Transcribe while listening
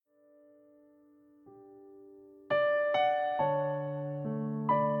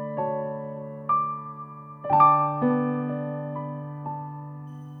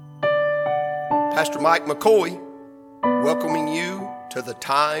Pastor Mike McCoy, welcoming you to the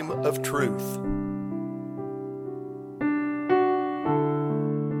Time of Truth.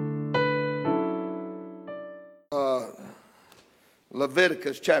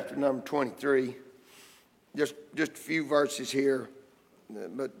 Leviticus chapter number 23. Just a few verses here,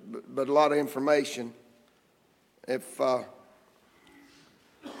 but a lot of information.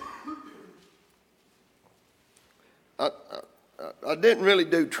 I didn't really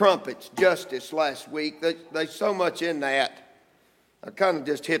do trumpets justice last week. There's so much in that. I kind of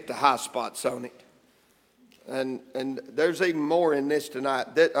just hit the high spots on it. And there's even more in this tonight.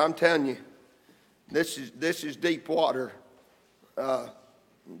 I'm telling you, this is deep water,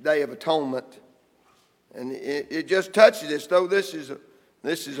 Day of Atonement. And it just touches us, though this is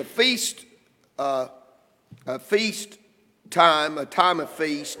a feast, a feast time, a time of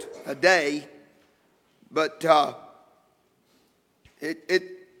feast, a day. But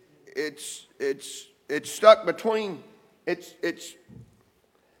it's stuck between, I'm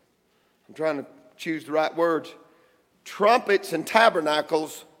trying to choose the right words, trumpets and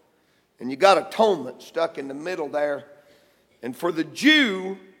tabernacles, and you got atonement stuck in the middle there. And for the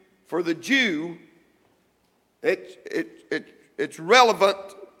Jew, it's relevant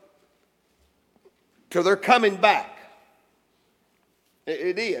to their coming back.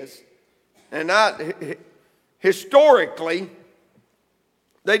 It is. And historically,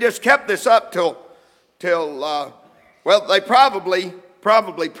 they just kept this up till well, they probably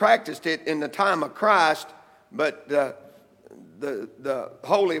practiced it in the time of Christ, but the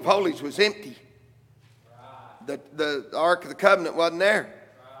Holy of Holies was empty. The Ark of the Covenant wasn't there.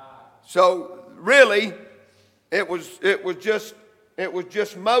 So really, it was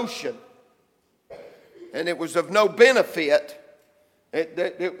just motion, and it was of no benefit.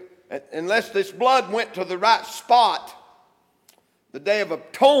 Unless this blood went to the right spot, the Day of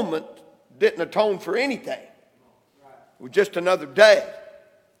Atonement didn't atone for anything. It was just another day.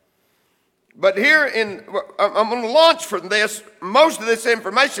 But here I'm going to launch from this. Most of this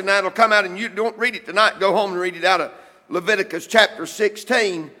information now will come out, and you don't read it tonight. Go home and read it out of Leviticus chapter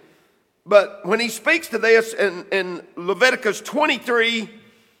 16. But when he speaks to this in Leviticus 23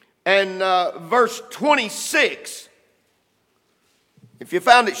 and verse 26, if you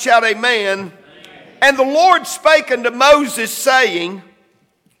found it, shout amen. Amen. And the Lord spake unto Moses, saying,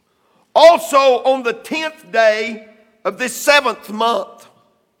 also on the 10th day of this 7th month,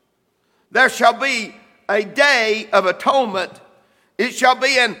 there shall be a day of atonement. It shall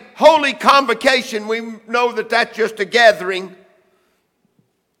be an holy convocation. We know that that's just a gathering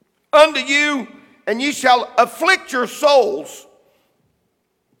unto you, and ye shall afflict your souls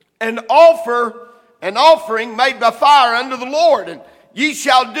and offer an offering made by fire unto the Lord. And ye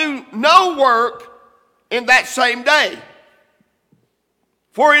shall do no work in that same day.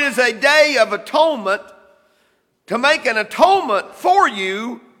 For it is a day of atonement, to make an atonement for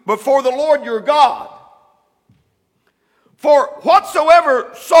you before the Lord your God. For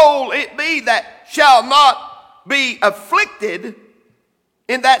whatsoever soul it be that shall not be afflicted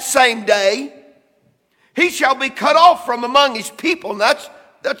in that same day, he shall be cut off from among his people. And that's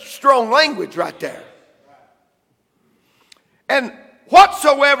strong language right there. And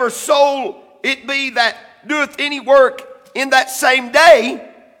whatsoever soul it be that doeth any work in that same day,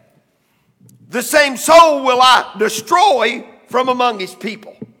 the same soul will I destroy from among his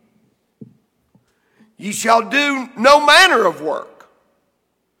people. Ye shall do no manner of work.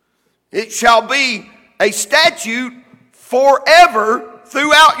 It shall be a statute forever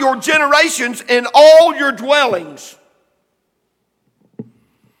throughout your generations in all your dwellings.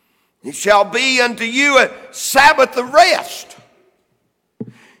 It shall be unto you a Sabbath of rest.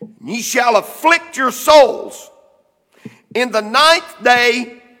 Ye shall afflict your souls in the 9th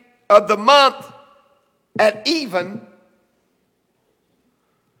day of the month at even,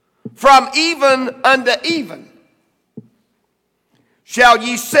 from even unto even shall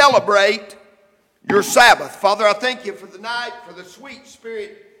ye celebrate your Sabbath. Father, I thank you for the night, for the sweet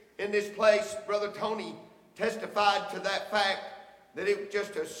spirit in this place. Brother Tony testified to that fact, that it was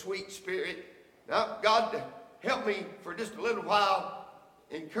just a sweet spirit. Now, God, help me for just a little while.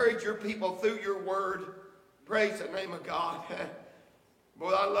 Encourage your people through your word. Praise the name of God.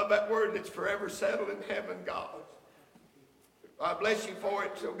 Boy, I love that word that's forever settled in heaven, God. I bless you for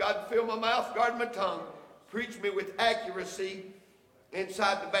it. So God, fill my mouth, guard my tongue. Preach me with accuracy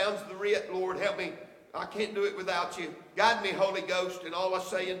inside the bounds of the writ. Lord, help me. I can't do it without you. Guide me, Holy Ghost, in all I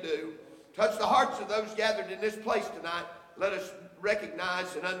say and do. Touch the hearts of those gathered in this place tonight. Let us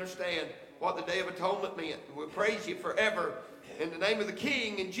recognize and understand what the Day of Atonement meant. And we'll praise you forever. In the name of the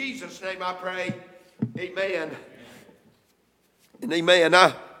King, in Jesus' name I pray. Amen. And amen.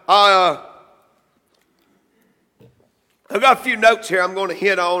 I've got a few notes here I'm going to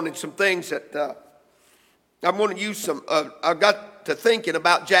hit on and some things that I'm going to use some. I got to thinking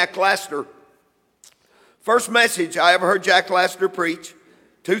about Jack Lassiter. First message I ever heard Jack Lassiter preach,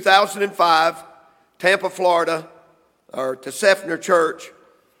 2005, Tampa, Florida, or to Seffner Church.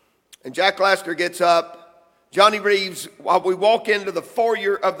 And Jack Lassiter gets up. Johnny Reeves, while we walk into the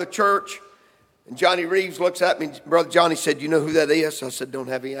foyer of the church, and Johnny Reeves looks at me. Brother Johnny said, "You know who that is?" I said, "Don't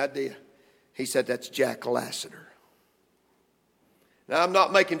have any idea." He said, "That's Jack Lassiter." Now, I'm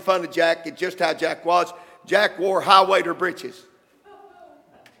not making fun of Jack. It's just how Jack was. Jack wore high-waiter breeches.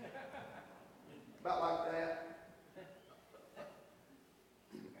 About like that.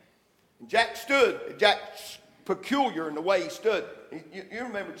 And Jack stood. Jack's peculiar in the way he stood. You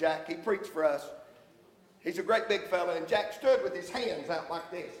remember Jack. He preached for us. He's a great big fella. And Jack stood with his hands out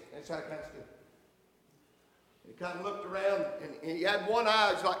like this. That's how he kind of stood. He kind of looked around, and he had one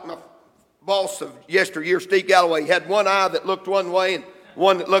eye. It's like my boss of yesteryear, Steve Galloway. He had one eye that looked one way and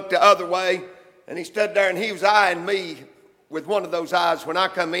one that looked the other way. And he stood there, and he was eyeing me with one of those eyes when I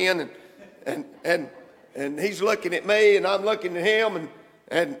come in, and he's looking at me, and I'm looking at him.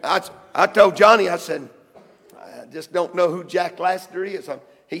 And I told Johnny, I said, "I just don't know who Jack Lassiter is."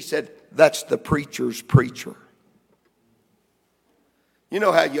 He said, "That's the preacher's preacher." You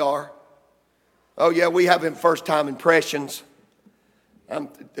know how you are. Oh, yeah, we have him first-time impressions.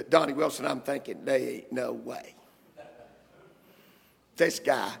 Donnie Wilson, I'm thinking, there ain't no way. This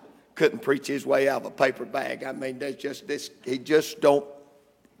guy couldn't preach his way out of a paper bag. I mean, there's just this, he just don't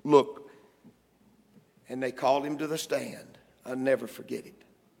look. And they called him to the stand. I'll never forget it.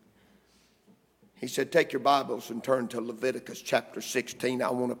 He said, "Take your Bibles and turn to Leviticus chapter 16. I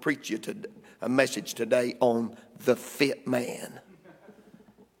want to preach you a message today on the fit man."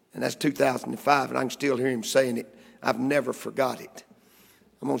 And that's 2005, and I can still hear him saying it. I've never forgot it.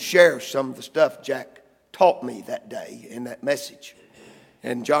 I'm going to share some of the stuff Jack taught me that day in that message.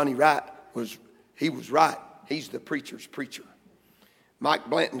 And Johnny Wright was right. He's the preacher's preacher. Mike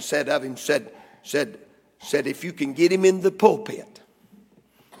Blanton said of him, said, if you can get him in the pulpit,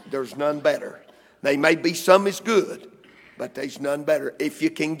 there's none better. They may be some as good, but there's none better if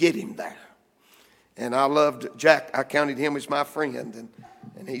you can get him there. And I loved Jack. I counted him as my friend,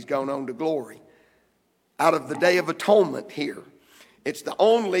 and he's gone on to glory. Out of the Day of Atonement here, it's the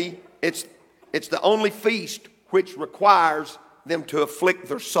only feast which requires them to afflict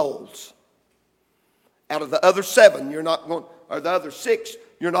their souls. Out of the other 7, you're not going, or the other 6,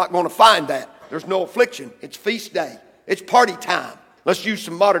 you're not going to find that. There's no affliction. It's feast day. It's party time. Let's use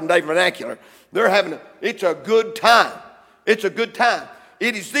some modern day vernacular. It's a good time. It's a good time.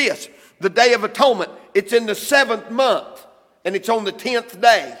 It is this, the Day of Atonement. It's in the 7th month, and it's on the 10th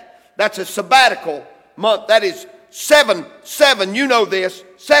day. That's a sabbatical month. That is 7. You know this.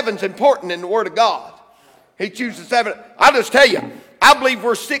 7's important in the Word of God. He chooses 7. I'll just tell you, I believe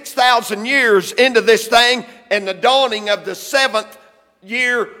we're 6,000 years into this thing, and the dawning of the 7th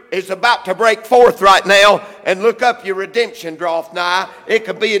year is about to break forth right now. And look up, your redemption draweth nigh. It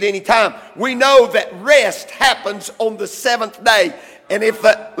could be at any time. We know that rest happens on the 7th day. And if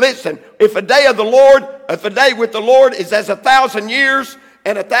a day of the Lord, if a day with the Lord is as 1,000 years,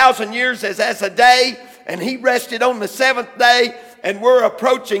 and 1,000 years is as a day, and he rested on the 7th day, and we're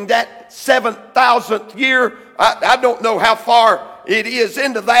approaching that 7,000th year. I don't know how far it is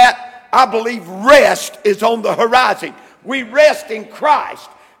into that. I believe rest is on the horizon. We rest in Christ.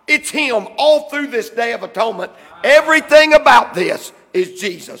 It's him all through this Day of Atonement. Everything about this is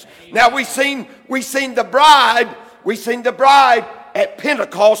Jesus. Now we seen the bride at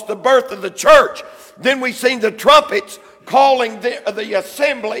Pentecost, the birth of the church. Then we seen the trumpets calling the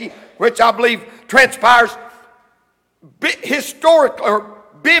assembly, which I believe transpires historically or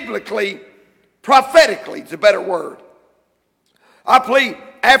biblically, prophetically is a better word. I believe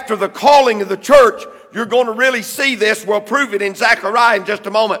after the calling of the church, you're going to really see this. We'll prove it in Zechariah in just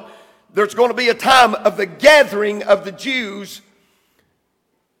a moment. There's going to be a time of the gathering of the Jews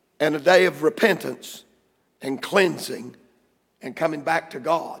and a day of repentance and cleansing and coming back to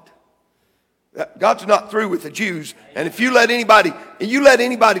God. God's not through with the Jews. And if you let anybody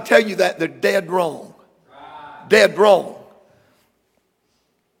tell you that, they're dead wrong. Dead wrong.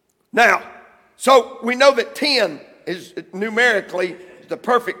 Now, so we know that 10 is numerically the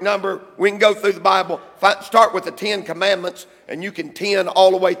perfect number. We can go through the Bible, start with the 10 commandments, and you can 10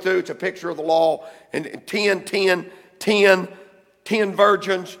 all the way through. It's a picture of the law. And 10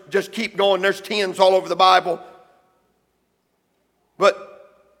 virgins, just keep going. There's 10s all over the Bible. But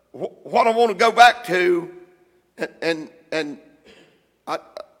what I want to go back to, and I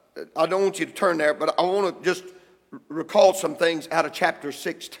don't want you to turn there, but I want to just recall some things out of chapter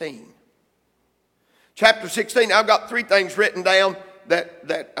 16. Chapter 16, I've got 3 things written down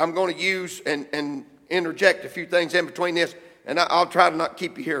that I'm going to use and interject a few things in between this. And I'll try to not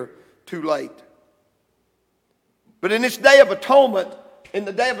keep you here too late. But in this Day of Atonement,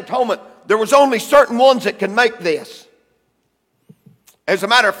 there was only certain ones that can make this. As a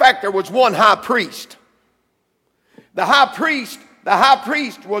matter of fact, there was one high priest. The high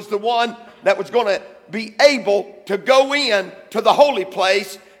priest was the one that was going to be able to go in to the holy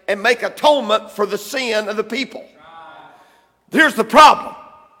place and make atonement for the sin of the people. Here's the problem.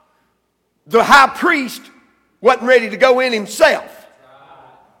 The high priest wasn't ready to go in himself.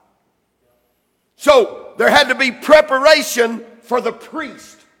 So there had to be preparation for the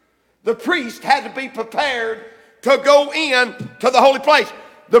priest. The priest had to be prepared to go in to the holy place.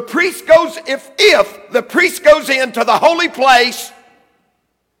 The priest goes, if the priest goes into the holy place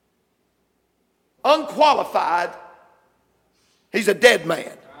unqualified, he's a dead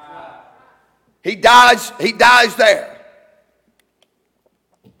man. He dies there.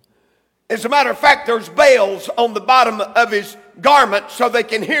 As a matter of fact, there's bells on the bottom of his garment so they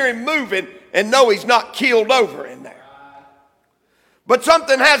can hear him moving and know he's not keeled over in there. But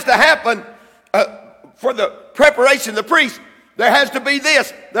something has to happen for the preparation of the priest. There has to be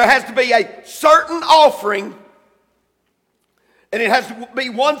this. There has to be a certain offering, and it has to be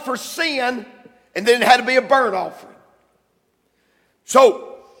one for sin, and then it had to be a burnt offering.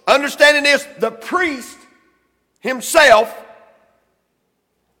 So, understanding this, the priest himself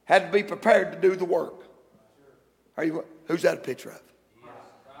had to be prepared to do the work. Who's that a picture of?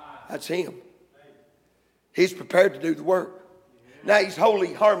 That's him. He's prepared to do the work. Now he's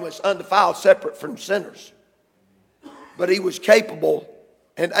holy, harmless, undefiled, separate from sinners. But he was capable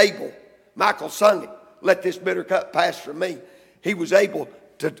and able. Michael sung it, "Let this bitter cup pass from me." He was able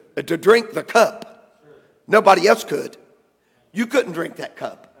to drink the cup. Nobody else could. You couldn't drink that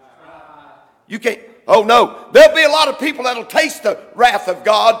cup. You can't. Oh no, there'll be a lot of people that'll taste the wrath of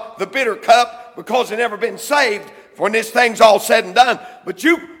God, the bitter cup, because they've never been saved when this thing's all said and done. But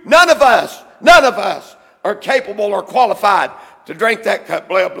none of us are capable or qualified to drink that cup.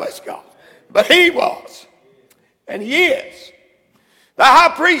 Bless God. But he was. And he is. The high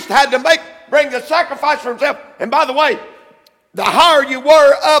priest had to bring the sacrifice for himself. And by the way, the higher you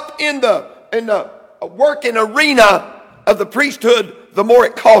were up in the working arena of the priesthood, the more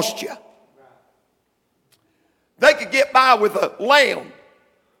it cost you. They could get by with a lamb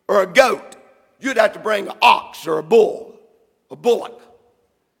or a goat. You'd have to bring an ox or a bull, a bullock.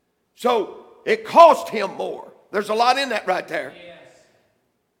 So it cost him more. There's a lot in that right there.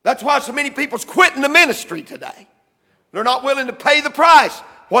 That's why so many people's quitting the ministry today. They're not willing to pay the price,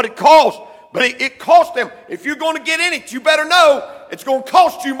 what it costs. But it cost them. If you're going to get in it, you better know it's going to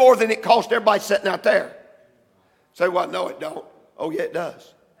cost you more than it cost everybody sitting out there. Say, well, no, it don't. Oh, yeah, it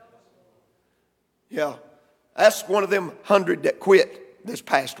does. Yeah. Ask one of them 100 that quit this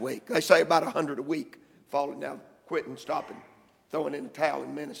past week. They say about 100 a week falling down, quitting, stopping, throwing in the towel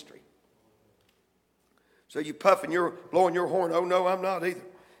in ministry. So you puffing, you're blowing your horn. Oh, no, I'm not either.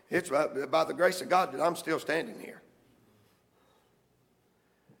 It's by the grace of God that I'm still standing here.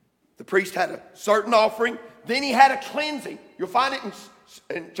 The priest had a certain offering. Then he had a cleansing. You'll find it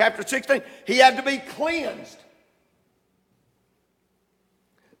in chapter 16. He had to be cleansed.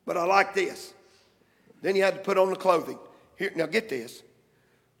 But I like this. Then he had to put on the clothing. Here, now get this.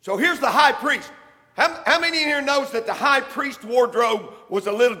 So here's the high priest. How many in here knows that the high priest wardrobe was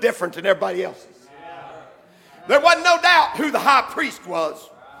a little different than everybody else's? There wasn't no doubt who the high priest was.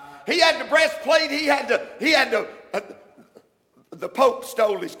 He had the breastplate. He had the Pope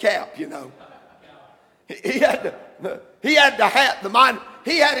stole his cap, you know. He had the hat, the mind.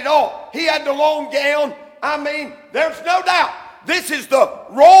 He had it all. He had the long gown. I mean, there's no doubt. This is the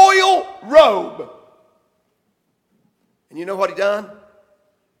royal robe. And you know what he done?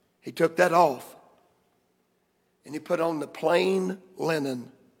 He took that off. And he put on the plain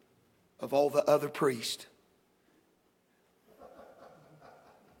linen of all the other priests.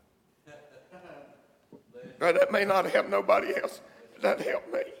 Right, that may not help nobody else, but that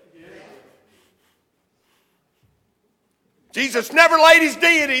helped me. Jesus never laid his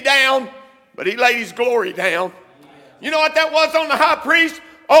deity down, but he laid his glory down. You know what that was on the high priest?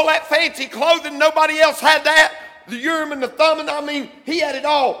 All that fancy clothing, nobody else had that. The Urim and the Thummim, I mean, he had it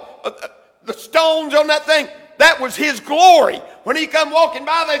all. The stones on that thing, that was his glory. When he come walking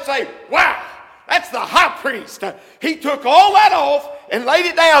by, they say, wow, that's the high priest. He took all that off and laid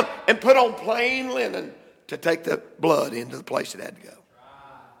it down and put on plain linen to take the blood into the place it had to go.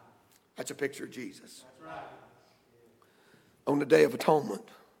 That's a picture of Jesus. On the Day of Atonement,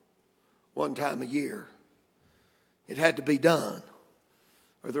 one time a year, it had to be done.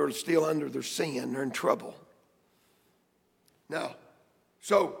 or they're still under their sin. They're in trouble. Now,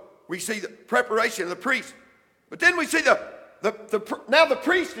 so we see the preparation of the priest. But then we see now the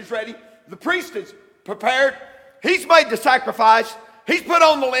priest is ready. The priest is prepared. He's made the sacrifice. He's put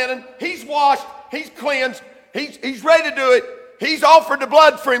on the linen. He's washed. He's cleansed. He's ready to do it. He's offered the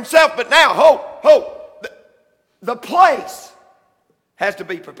blood for himself. But now, the place has to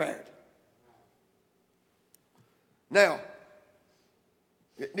be prepared. Now,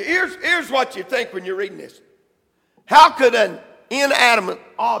 here's what you think when you're reading this. How could an inanimate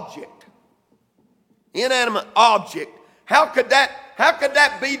object, how could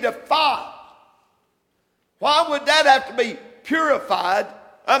that be defiled? Why would that have to be purified?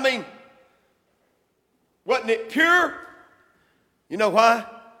 I mean, wasn't it pure? You know why?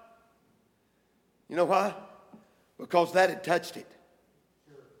 You know why? Because that had touched it.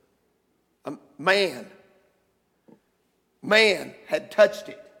 Man had touched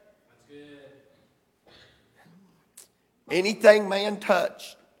it. That's good. Anything man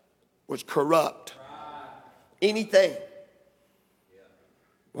touched was corrupt. Anything.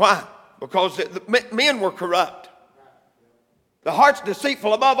 Why? Because the men were corrupt. The heart's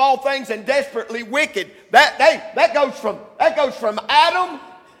deceitful above all things and desperately wicked. That goes from Adam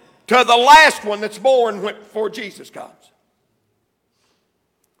to the last one that's born before Jesus comes.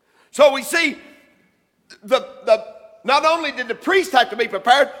 So we see not only did the priest have to be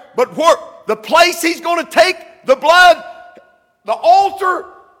prepared, but the place he's going to take the blood, the altar,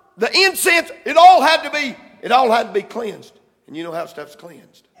 the incense, it all had to be cleansed. And you know how stuff's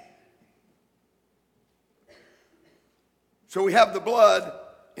cleansed. So we have the blood,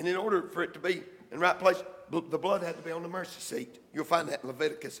 and in order for it to be in the right place, the blood had to be on the mercy seat. You'll find that in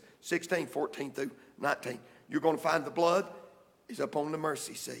Leviticus 16, 14 through 19. You're going to find the blood is up on the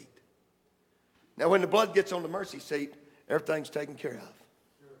mercy seat. Now, when the blood gets on the mercy seat, everything's taken care of.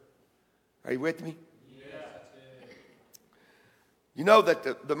 Sure. Are you with me? Yeah. You know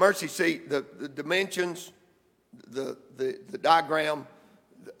that the mercy seat, the dimensions, the diagram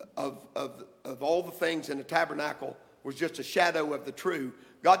of all the things in the tabernacle was just a shadow of the true.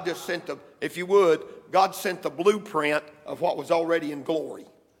 God just sent God sent the blueprint of what was already in glory.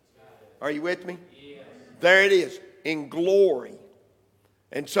 Are you with me? Yes. There it is, in glory.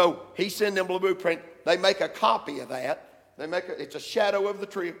 And so he sent them a blueprint. They make a copy of that. It's a shadow of the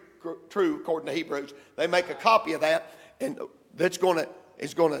true, according to Hebrews. They make a copy of that, and is going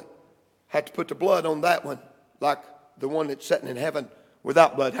to have to put the blood on that one, like the one that's sitting in heaven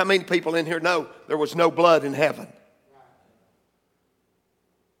without blood. How many people in here know there was no blood in heaven?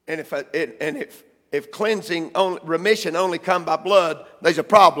 And if cleansing, remission only come by blood, there's a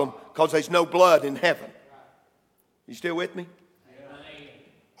problem because there's no blood in heaven. You still with me?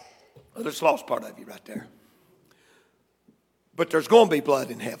 Well, there's lost part of you right there. But there's going to be blood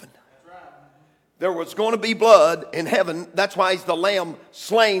in heaven. There was going to be blood in heaven. That's why he's the lamb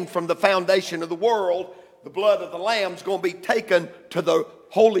slain from the foundation of the world. The blood of the lamb is going to be taken to the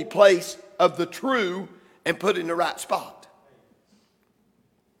holy place of the true and put in the right spot.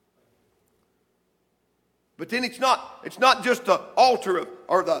 But then it's not just the altar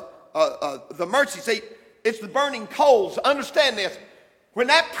or the mercy seat. It's the burning coals. Understand this. When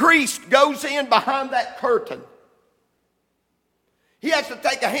that priest goes in behind that curtain, he has to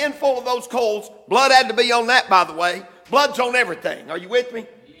take a handful of those coals. Blood had to be on that, by the way. Blood's on everything. Are you with me?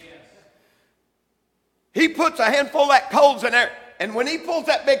 Yes. He puts a handful of that coals in there, and when he pulls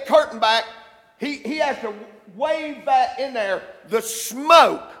that big curtain back, he has to wave that in there. The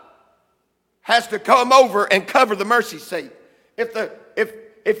smoke has to come over and cover the mercy seat.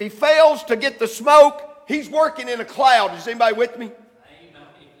 If he fails to get the smoke, he's working in a cloud. Is anybody with me?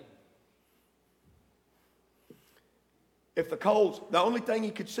 If the coals, the only thing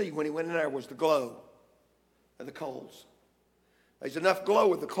he could see when he went in there was the glow of the coals. There's enough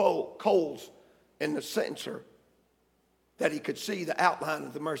glow of the coals in the censer that he could see the outline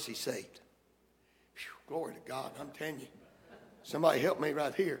of the mercy seat. Whew, glory to God, I'm telling you. Somebody help me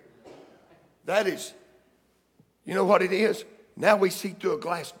right here. That is, you know what it is? Now we see through a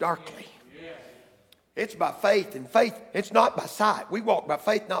glass darkly. It's by faith, and faith, it's not by sight. We walk by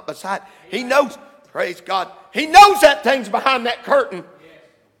faith, not by sight. He knows, praise God, he knows that thing's behind that curtain.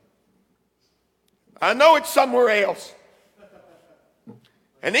 I know it's somewhere else.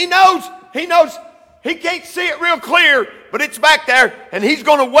 And he knows, he can't see it real clear, but it's back there, and he's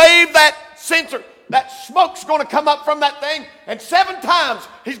going to wave that censer. That smoke's going to come up from that thing, and 7 times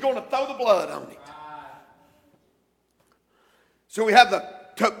he's going to throw the blood on it. So we have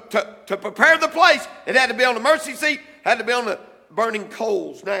to prepare the place. It had to be on the mercy seat, had to be on the burning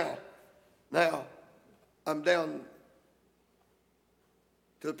coals. Now, I'm down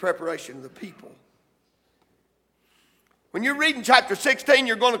to the preparation of the people. When you read in chapter 16,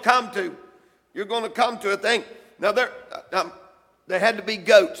 you're going to come to a thing. Now there had to be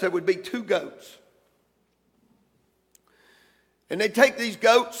goats. There would be 2 goats. And they take these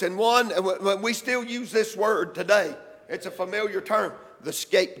goats and we still use this word today. It's a familiar term, the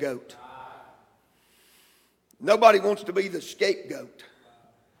scapegoat. Nobody wants to be the scapegoat.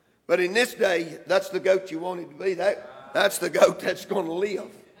 But in this day, that's the goat you wanted to be. That's the goat that's going to live.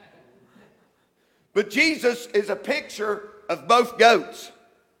 But Jesus is a picture of both goats.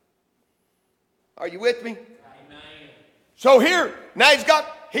 Are you with me? Amen. So here, now he's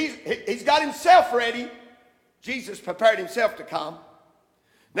got himself ready. Jesus prepared himself to come.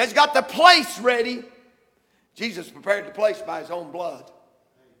 Now he's got the place ready. Jesus prepared the place by his own blood.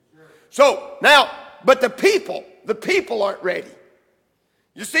 So now, but the people aren't ready.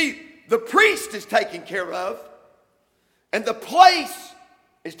 You see, the priest is taken care of, and the place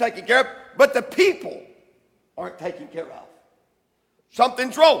is taken care of, but the people aren't taken care of.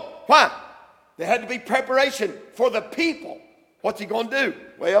 Something's wrong. Why? There had to be preparation for the people. What's he going to do?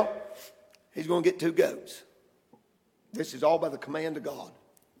 Well, he's going to get 2 goats. This is all by the command of God.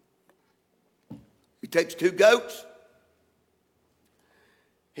 He takes 2 goats.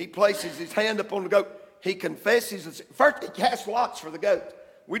 He places his hand upon the goat. He confesses. First, he casts lots for the goat.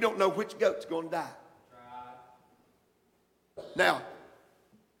 We don't know which goat's going to die. Now,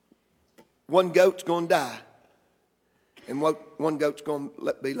 one goat's going to die, and one goat's going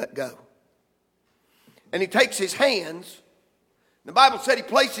to be let go. And he takes his hands. The Bible said he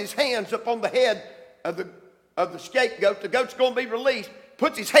placed his hands upon the head of the scapegoat. The goat's going to be released.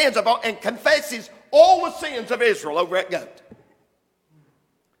 Puts his hands up on and confesses all the sins of Israel over that goat.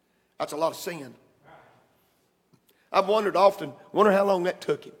 That's a lot of sin. I've wondered often, how long that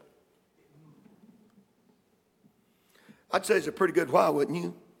took him. I'd say it's a pretty good while, wouldn't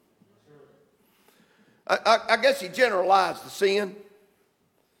you? I guess he generalized the sin.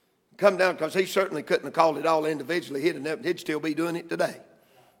 Come down, because he certainly couldn't have called it all individually. He'd still be doing it today.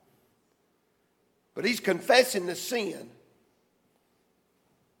 But he's confessing the sin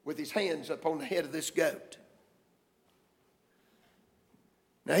with his hands upon the head of this goat.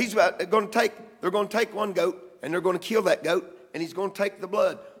 Now they're going to take one goat, and they're going to kill that goat, and he's going to take the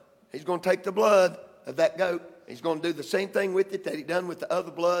blood. He's going to take the blood of that goat. He's going to do the same thing with it that he done with the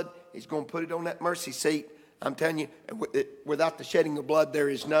other blood. He's going to put it on that mercy seat. I'm telling you, without the shedding of blood, there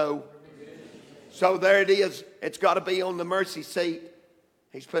is no. So there it is. It's got to be on the mercy seat.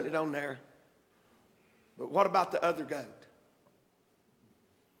 He's putting it on there. But what about the other goat?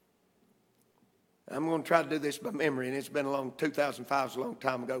 I'm going to try to do this by memory, and it's been 2005 is a long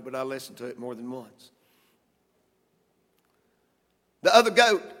time ago, but I listened to it more than once. The other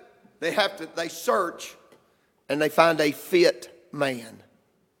goat, they search, and they find a fit man.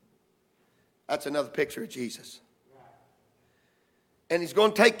 That's another picture of Jesus. And he's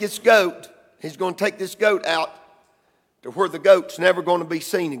going to take this goat out to where the goat's never going to be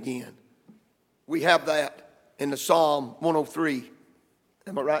seen again. We have that in the Psalm 103.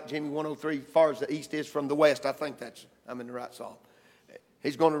 Am I right, Jimmy? 103, as far as the east is from the west. I think I'm in the right Psalm.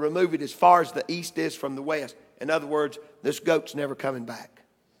 He's going to remove it as far as the east is from the west. In other words, this goat's never coming back.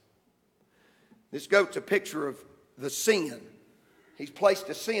 This goat's a picture of the sin. He's placed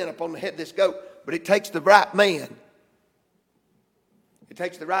a sin upon the head of this goat, but it takes the right man. It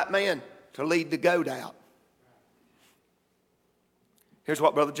takes the right man to lead the goat out. Here's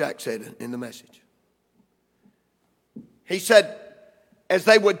what Brother Jack said in the message. He said, as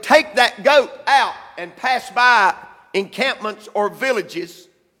they would take that goat out and pass by encampments or villages,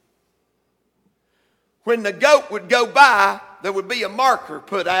 when the goat would go by, there would be a marker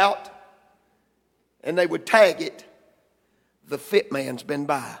put out, and they would tag it, the fit man's been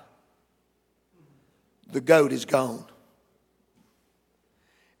by. The goat is gone.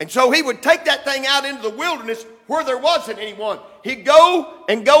 And so he would take that thing out into the wilderness where there wasn't anyone. He'd go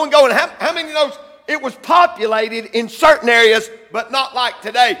and go and go. And how many of those? It was populated in certain areas, but not like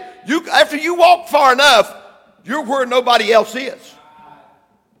today. After you walk far enough, you're where nobody else is.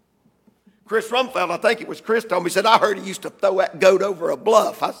 Chris Rumfeld, I think it was Chris, told me, he said, I heard he used to throw that goat over a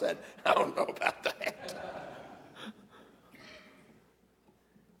bluff. I said, I don't know about that.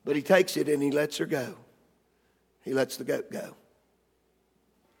 But he takes it and he lets her go. He lets the goat go.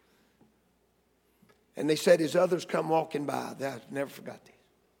 And they said as others come walking by, I never forgot this.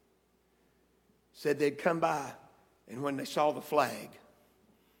 Said they'd come by, and when they saw the flag,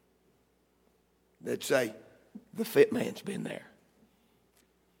 they'd say, the fit man's been there.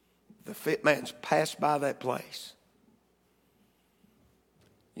 The fit man's passed by that place.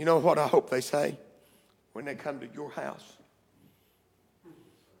 You know what I hope they say when they come to your house?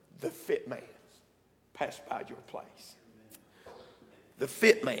 the fit man's passed by your place. The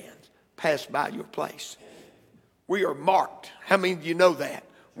fit man's passed by your place. We are marked. How many of you know that?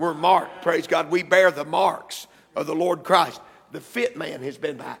 We're marked. Praise God. We bear the marks of the Lord Christ. The fit man has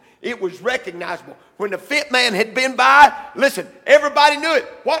been by. It was recognizable. When the fit man had been by, listen, everybody knew it.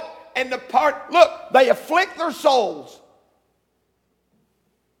 What? And the part, look, they afflict their souls.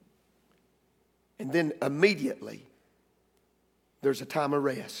 And then immediately, there's a time of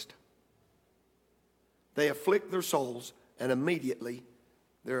rest. They afflict their souls, and immediately,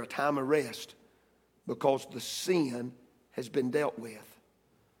 there's a time of rest because the sin has been dealt with.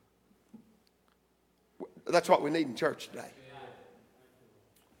 That's what we need in church today.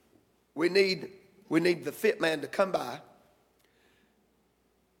 We need the fit man to come by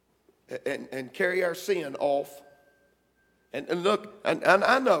and carry our sin off. And look, and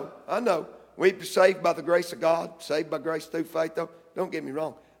I know, we're saved by the grace of God, saved by grace through faith, though. Don't get me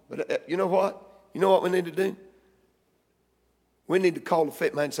wrong. But you know what? You know what we need to do? We need to call the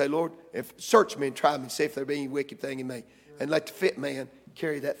fit man and say, Lord, search me and try me, see if there be any wicked thing in me. And let the fit man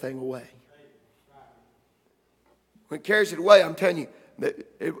carry that thing away. When it carries it away, I'm telling you,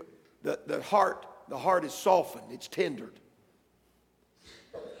 the heart is softened. It's tendered.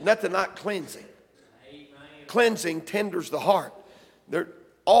 Nothing like cleansing. Amen. Cleansing tenders the heart. There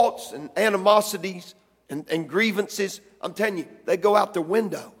oughts and animosities and grievances, I'm telling you, they go out the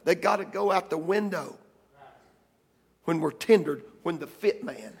window. They got to go out the window when we're tendered, when the fit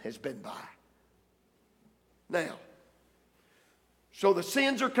man has been by. Now, so the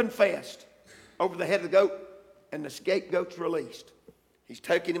sins are confessed over the head of the goat, and the scapegoat's released. He's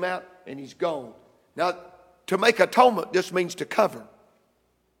taking him out, and he's gone. Now, to make atonement just means to cover.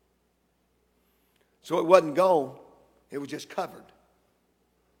 So it wasn't gone. It was just covered.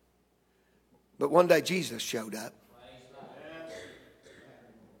 But one day Jesus showed up.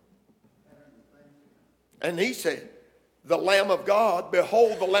 And he said, the Lamb of God,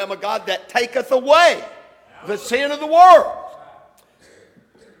 behold the Lamb of God that taketh away the sin of the world.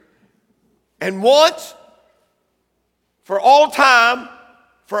 And once, for all time,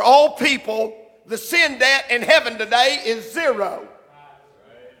 for all people, the sin debt in heaven today is zero.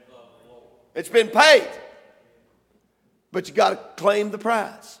 It's been paid. But you got to claim the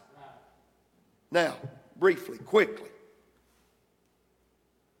prize. Now, briefly, quickly.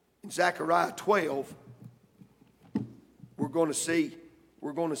 In Zechariah 12, we're going to see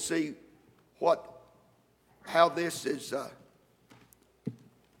how this is.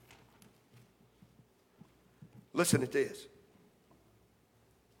 Listen to this.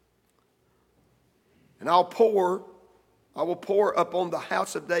 And I will pour upon the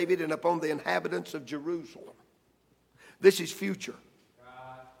house of David and upon the inhabitants of Jerusalem. This is future.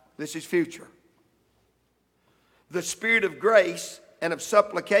 This is future. The spirit of grace and of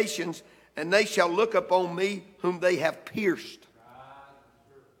supplications, and they shall look upon me whom they have pierced.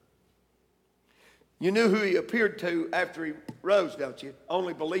 You knew who he appeared to after he rose, don't you?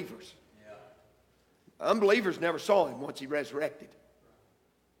 Only believers. Unbelievers never saw him once he resurrected.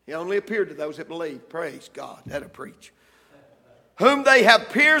 He only appeared to those that believe. Praise God. That'll preach. Whom they have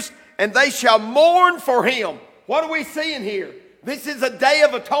pierced, and they shall mourn for him. What are we seeing here? This is a day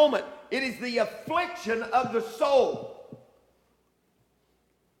of atonement. It is the affliction of the soul.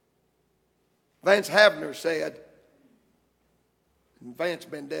 Vance Havner said, and Vance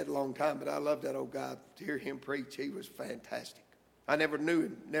been dead a long time, but I love that old guy. To hear him preach, he was fantastic. I never knew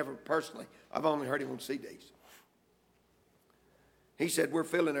him, never personally. I've only heard him on CDs. He said, we're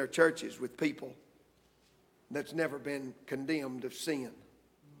filling our churches with people that's never been condemned of sin.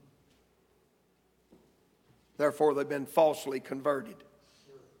 Therefore, they've been falsely converted.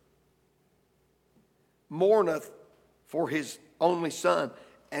 Mourneth for his only son,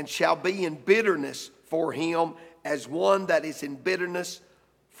 and shall be in bitterness for him as one that is in bitterness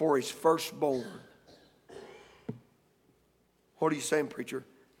for his firstborn. What are you saying, preacher?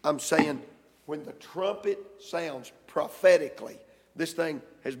 I'm saying when the trumpet sounds prophetically, this thing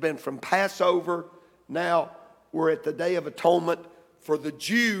has been from Passover. Now we're at the Day of Atonement. For the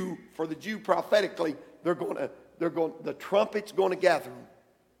Jew prophetically, the trumpet's going to gather them.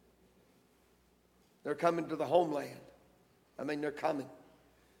 They're coming to the homeland. I mean, they're coming.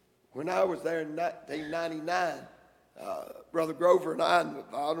 When I was there in 1999, Brother Grover and I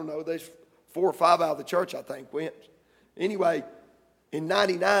don't know, there's 4 or 5 out of the church, I think, went. Anyway, in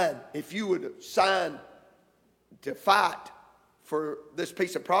 99, if you would sign to fight for this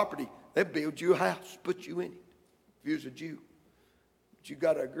piece of property, they'd build you a house, put you in it, if you was a Jew. But you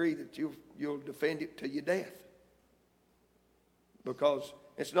got to agree that you'll defend it to your death. Because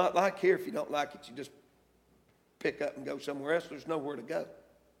it's not like here, if you don't like it, you just pick up and go somewhere else. There's nowhere to go.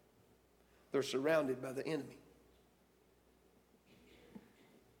 They're surrounded by the enemy.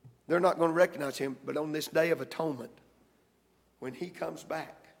 They're not going to recognize him, but on this day of atonement, when he comes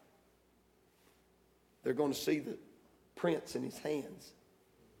back, they're going to see the prints in his hands.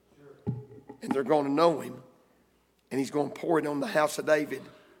 And they're going to know him. And he's going to pour it on the house of David.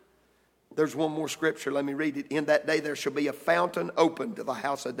 There's one more scripture. Let me read it. In that day there shall be a fountain opened to the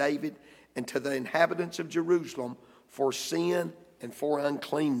house of David and to the inhabitants of Jerusalem for sin and for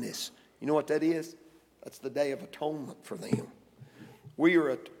uncleanness. You know what that is? That's the day of atonement for them. We're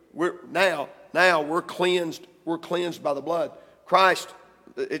cleansed. We're cleansed by the blood. Christ,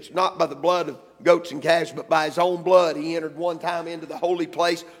 it's not by the blood of goats and calves, but by his own blood. He entered one time into the holy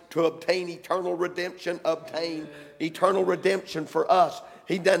place to obtain eternal redemption, for us.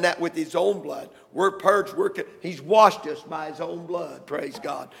 He done that with his own blood. We're purged. He's washed us by his own blood. Praise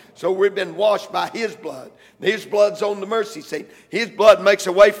God. So we've been washed by his blood. His blood's on the mercy seat. His blood makes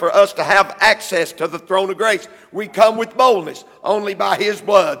a way for us to have access to the throne of grace. We come with boldness only by his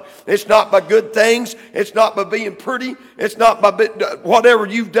blood. It's not by good things. It's not by being pretty. It's not by whatever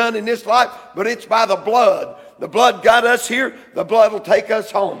you've done in this life, but it's by the blood. The blood got us here. The blood will take us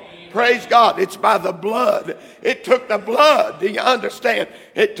home. Praise God. It's by the blood. It took the blood. Do you understand?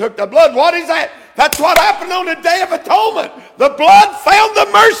 It took the blood. What is that? That's what happened on the Day of Atonement. The blood found the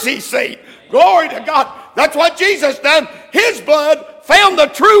mercy seat. Glory to God. That's what Jesus done. His blood found the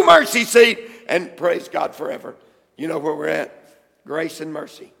true mercy seat. And praise God forever. You know where we're at? Grace and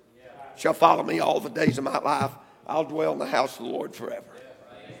mercy shall follow me all the days of my life. I'll dwell in the house of the Lord forever.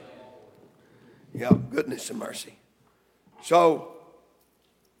 Yeah, goodness and mercy. So,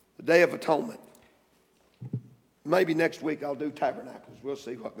 the Day of Atonement. Maybe next week I'll do Tabernacles. We'll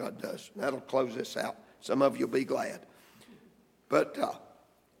see what God does. That'll close this out. Some of you will be glad. But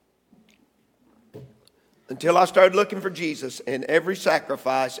until I started looking for Jesus, and every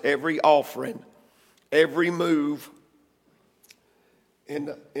sacrifice, every offering, every move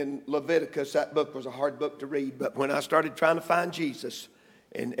in Leviticus, that book was a hard book to read. But when I started trying to find Jesus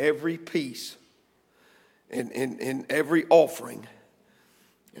in every piece, in every offering,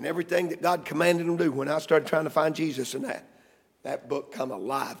 and everything that God commanded them to do, when I started trying to find Jesus in that book come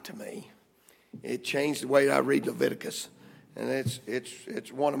alive to me. It changed the way I read Leviticus. And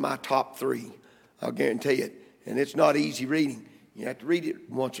it's one of my top 3. I'll guarantee it. And it's not easy reading. You have to read it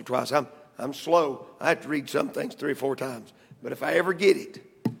once or twice. I'm slow. I have to read some things 3 or 4 times. But if I ever get it,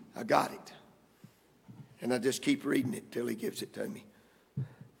 I got it. And I just keep reading it till he gives it to me.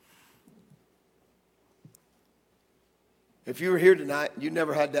 If you were here tonight and you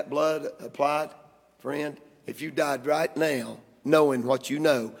never had that blood applied, friend, if you died right now knowing what you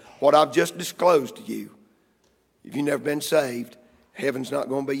know, what I've just disclosed to you, if you've never been saved, heaven's not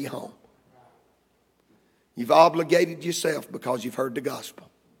going to be your home. You've obligated yourself because you've heard the gospel.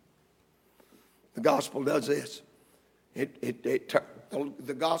 The gospel does this.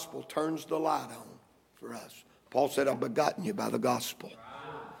 The gospel turns the light on for us. Paul said, I've begotten you by the gospel.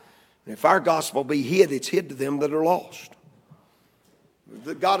 And if our gospel be hid, it's hid to them that are lost.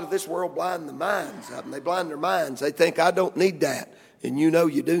 The God of this world blind the minds up, and they blind their minds. They think, I don't need that. And you know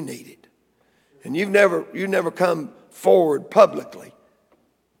you do need it. And you've never come forward publicly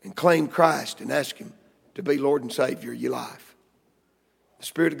and claimed Christ and asked him to be Lord and Savior of your life. The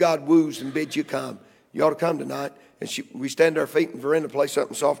Spirit of God woos and bids you come. You ought to come tonight. And we stand to our feet and Verena play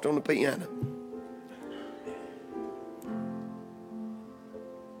something soft on the piano.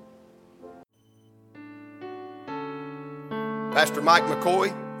 Pastor Mike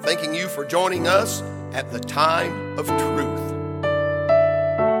McCoy, thanking you for joining us at the Time of Truth.